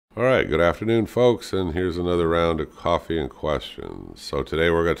All right, good afternoon, folks, and here's another round of coffee and questions. So today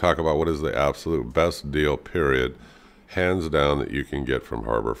we're going to talk about what is the absolute best deal, period, hands down, that you can get from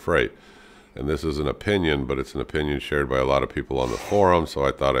Harbor Freight. And this is an opinion, but it's an opinion shared by a lot of people on the forum, so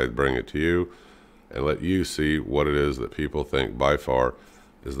I thought I'd bring it to you and let you see what it is that people think by far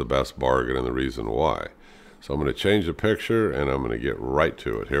is the best bargain and the reason why. So I'm going to change the picture and I'm going to get right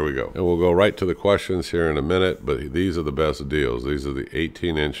to it. Here we go. And we'll go right to the questions here in a minute, but these are the best deals. These are the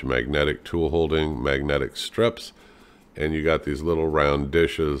 18-inch magnetic tool holding magnetic strips, and you got these little round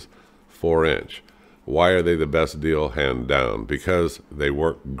dishes, 4-inch. Why are they the best deal, hand down? Because they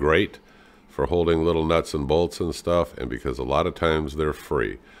work great for holding little nuts and bolts and stuff, and because a lot of times they're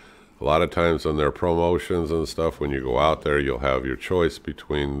free. A lot of times on their promotions and stuff, when you go out there, you'll have your choice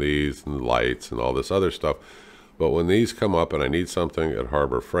between these and lights and all this other stuff. But when these come up and I need something at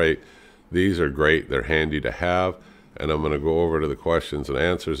Harbor Freight, these are great. They're handy to have. And I'm going to go over to the questions and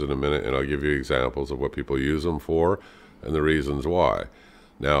answers in a minute, and I'll give you examples of what people use them for and the reasons why.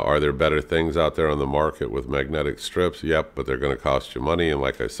 Now, are there better things out there on the market with magnetic strips? Yep, but they're going to cost you money. And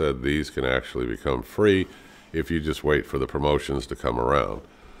like I said, these can actually become free if you just wait for the promotions to come around.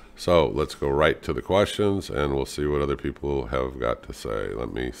 So let's go right to the questions and we'll see what other people have got to say.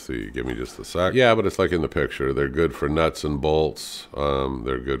 Let me see. Give me just a sec. Yeah, but it's like in the picture. They're good for nuts and bolts.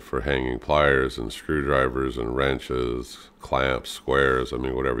 They're good for hanging pliers and screwdrivers and wrenches, clamps, squares. I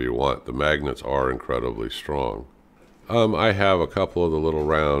mean, whatever you want. The magnets are incredibly strong. I have a couple of the little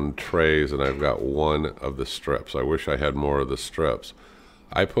round trays and I've got one of the strips. I wish I had more of the strips.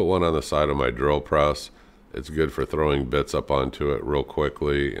 I put one on the side of my drill press. It's good for throwing bits up onto it real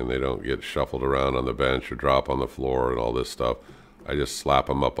quickly and they don't get shuffled around on the bench or drop on the floor and all this stuff. I just slap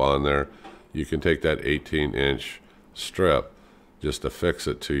them up on there. You can take that 18-inch strip just to fix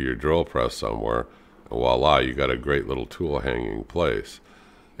it to your drill press somewhere, and voila, you got a great little tool hanging place.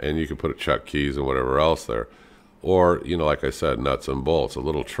 And you can put chuck keys and whatever else there. Or, you know, like I said, nuts and bolts. A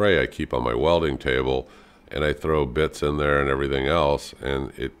little tray I keep on my welding table and I throw bits in there and everything else,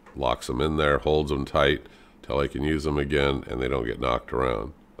 and it locks them in there, holds them tight till I can use them again and they don't get knocked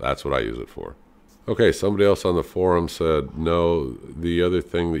around. That's what I use it for. Okay, somebody else on the forum said, no, the other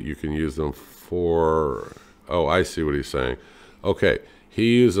thing that you can use them for, oh, I see what he's saying. Okay,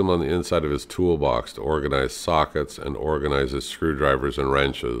 he used them on the inside of his toolbox to organize sockets and organize his screwdrivers and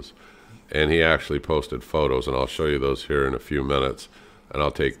wrenches. And he actually posted photos, and I'll show you those here in a few minutes, and I'll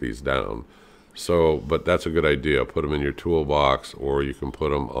take these down. So, but that's a good idea. Put them in your toolbox, or you can put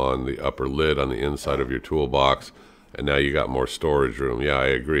them on the upper lid on the inside of your toolbox, and now you got more storage room. Yeah, I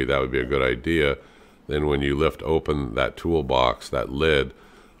agree. That would be a good idea. Then when you lift open that toolbox, that lid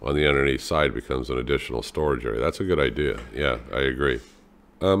on the underneath side becomes an additional storage area. That's a good idea. Yeah, I agree.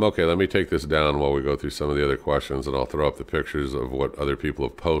 Okay, let me take this down while we go through some of the other questions, and I'll throw up the pictures of what other people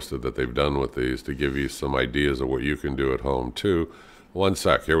have posted that they've done with these to give you some ideas of what you can do at home too. One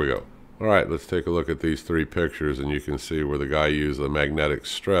sec, here we go. All right, let's take a look at these three pictures, and you can see where the guy used the magnetic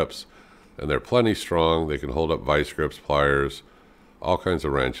strips, and they're plenty strong. They can hold up vice grips, pliers, all kinds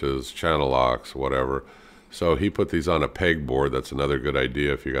of wrenches, channel locks, whatever. So he put these on a pegboard. That's another good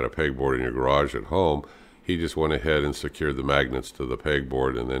idea if you got a pegboard in your garage at home. He just went ahead and secured the magnets to the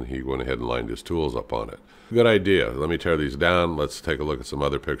pegboard, and then he went ahead and lined his tools up on it. Good idea. Let me tear these down. Let's take a look at some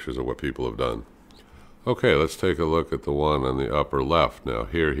other pictures of what people have done. Okay, let's take a look at the one on the upper left. Now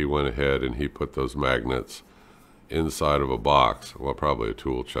here he went ahead and he put those magnets inside of a box, well, probably a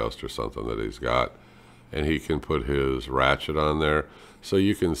tool chest or something that he's got, and he can put his ratchet on there. So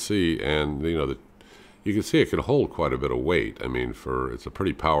you can see, and you know, you can see it can hold quite a bit of weight. I mean, it's a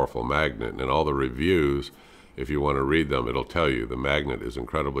pretty powerful magnet, and in all the reviews, if you want to read them, it'll tell you the magnet is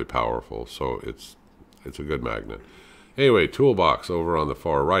incredibly powerful, so it's a good magnet. Anyway, toolbox over on the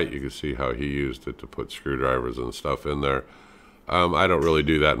far right, you can see how he used it to put screwdrivers and stuff in there. I don't really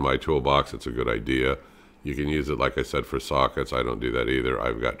do that in my toolbox. It's a good idea. You can use it, like I said, for sockets. I don't do that either.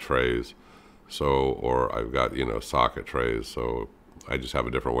 I've got trays, or I've got, you know, socket trays, so I just have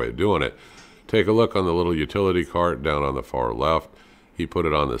a different way of doing it. Take a look on the little utility cart down on the far left. He put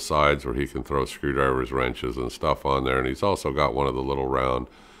it on the sides where he can throw screwdrivers, wrenches, and stuff on there, and he's also got one of the little round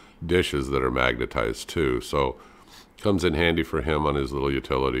dishes that are magnetized too. So comes in handy for him on his little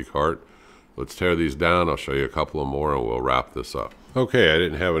utility cart. Let's tear these down. I'll show you a couple of more and we'll wrap this up. Okay, I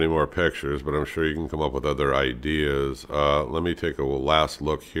didn't have any more pictures, but I'm sure you can come up with other ideas. Let me take a last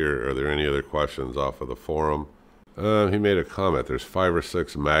look here. Are there any other questions off of the forum? He made a comment. There's 5 or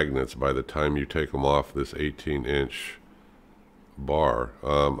 6 magnets by the time you take them off this 18-inch bar.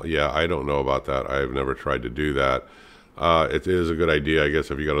 Yeah, I don't know about that. I've never tried to do that. It is a good idea, I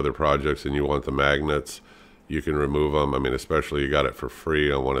guess, if you got other projects and you want the magnets. you can remove them. I mean, especially you got it for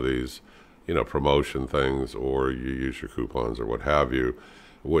free on one of these, promotion things, or you use your coupons or what have you.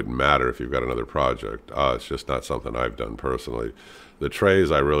 It wouldn't matter if you've got another project. It's just not something I've done personally. The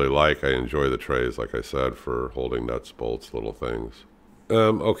trays I really like. I enjoy the trays, like I said, for holding nuts, bolts, little things.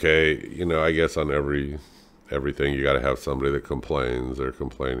 Okay, I guess on everything you got to have somebody that complains. They're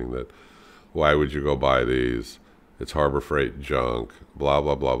complaining that, why would you go buy these? It's Harbor Freight junk, blah,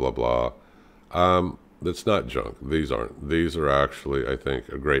 blah, blah, blah, blah. That's not junk. These aren't. These are actually, I think,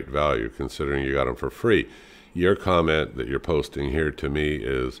 a great value considering you got them for free. Your comment that you're posting here to me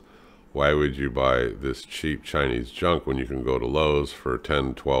is, why would you buy this cheap Chinese junk when you can go to Lowe's for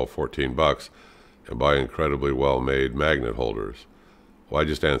 10, 12, 14 bucks and buy incredibly well-made magnet holders? Well, I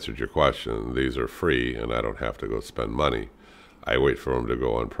just answered your question. These are free, and I don't have to go spend money. I wait for them to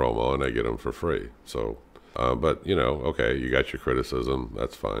go on promo, and I get them for free. So, but, okay, you got your criticism.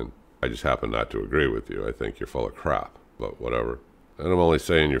 That's fine. I just happen not to agree with you. I think you're full of crap, but whatever. And I'm only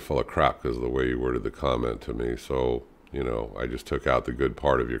saying you're full of crap because of the way you worded the comment to me. So, I just took out the good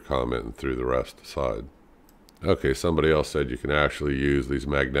part of your comment and threw the rest aside. Okay, somebody else said you can actually use these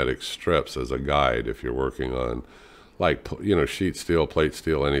magnetic strips as a guide if you're working on, like, sheet steel, plate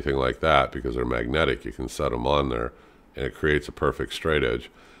steel, anything like that, because they're magnetic. You can set them on there, and it creates a perfect straight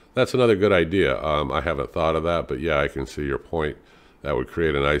edge. That's another good idea. I haven't thought of that, but yeah, I can see your point. That would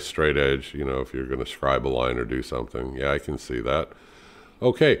create a nice straight edge, if you're going to scribe a line or do something. Yeah, I can see that.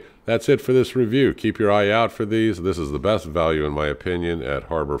 Okay, that's it for this review. Keep your eye out for these. This is the best value, in my opinion, at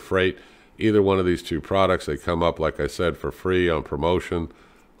Harbor Freight. Either one of these two products, they come up, like I said, for free on promotion.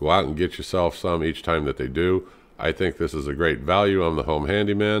 Go out and get yourself some each time that they do. I think this is a great value. I'm the Home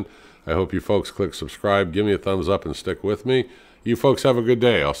Handyman. I hope you folks click subscribe, give me a thumbs up, and stick with me. You folks have a good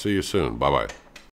day. I'll see you soon. Bye-bye.